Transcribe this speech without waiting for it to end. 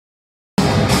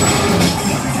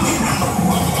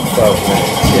12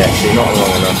 minutes. Yeah, actually not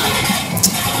long enough.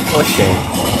 What a shame.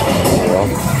 Oh, well.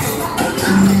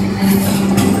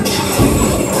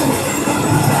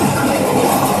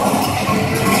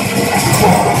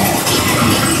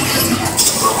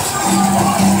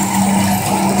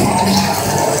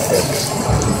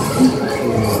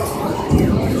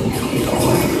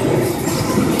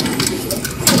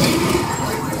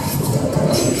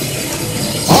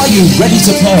 Are you ready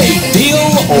to play Deal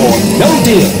or No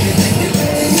Deal?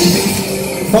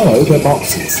 Follow the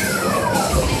boxes.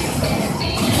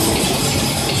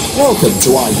 Welcome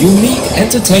to our unique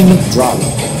entertainment drama.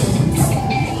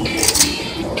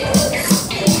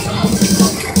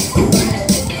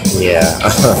 Yeah.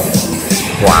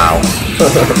 Wow.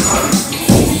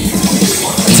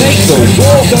 Take the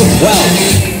Walk of Wealth.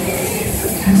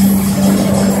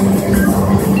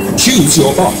 Choose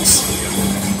your box.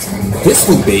 This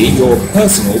will be your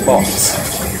personal box.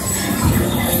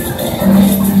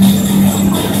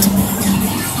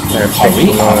 Hurry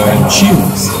up and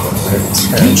choose.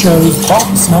 You chose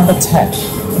box number 10.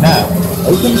 Now,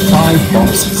 open 5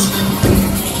 boxes.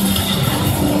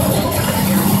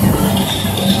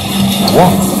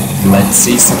 1. Let's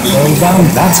see some low down.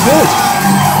 That's good.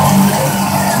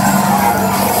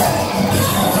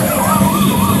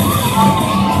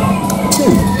 2.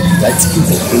 Let's keep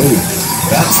it blue.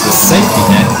 That's the safety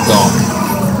net gone.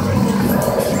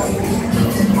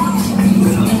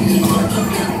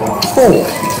 4.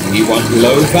 We want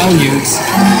low values.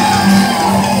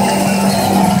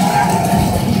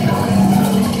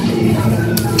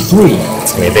 3.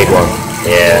 It's gonna be a big one.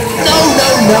 Yeah.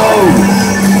 No.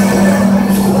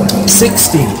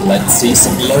 16. Let's see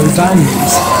some low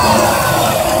values.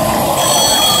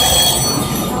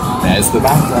 There's the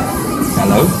banker.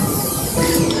 Hello?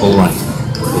 Alright.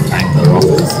 The banker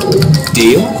offers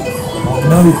deal or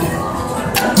no deal?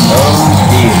 No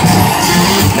deal.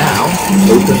 Now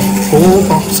open 4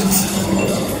 boxes.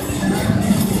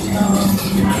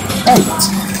 8.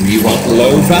 We want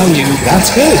low value. That's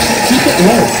good. Keep it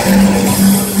low.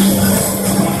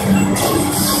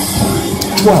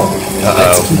 12.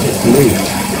 Let's keep it blue.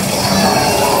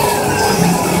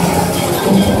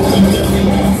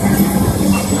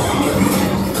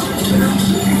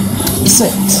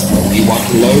 6. We want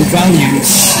low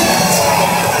values.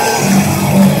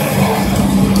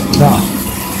 9.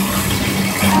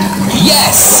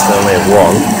 Yes! That's only 1.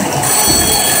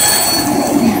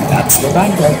 That's the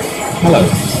banker. Hello.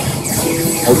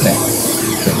 Okay.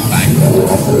 The banker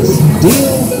offers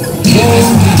deal, no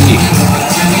deal.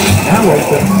 Now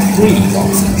open 3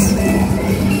 boxes.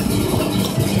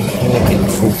 I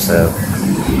think so.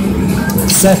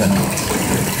 7.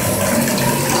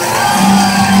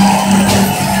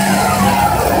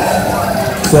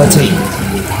 13.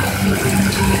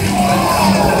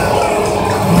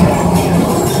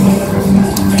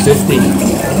 15.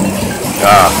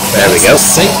 Ah, there we go.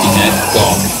 Safety net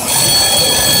gone.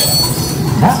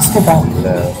 That's the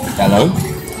banker. Hello?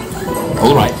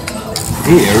 Alright.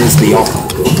 Here is the offer.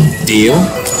 Deal?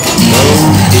 No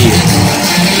deal.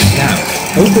 Now,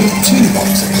 open 2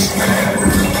 boxes.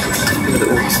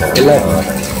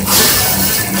 11.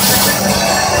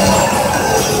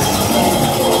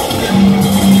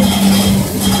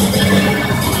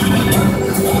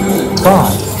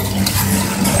 5.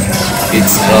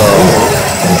 It's all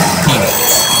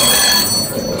peanuts.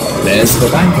 There's the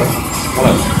banker.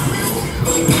 Hello.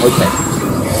 Okay.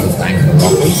 The banker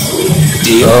offers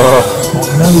deal or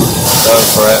no deal? Go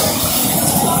for it.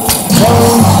 No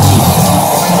deal.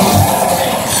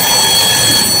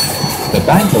 The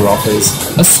banker offers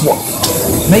a swap.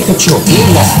 Make a choice.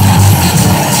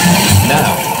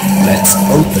 Now, let's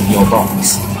open your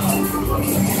box.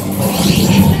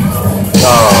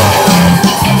 Oh,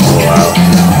 wow.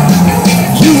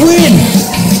 You win!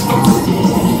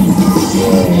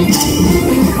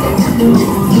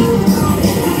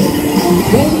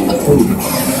 Game over.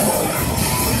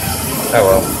 Oh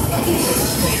well.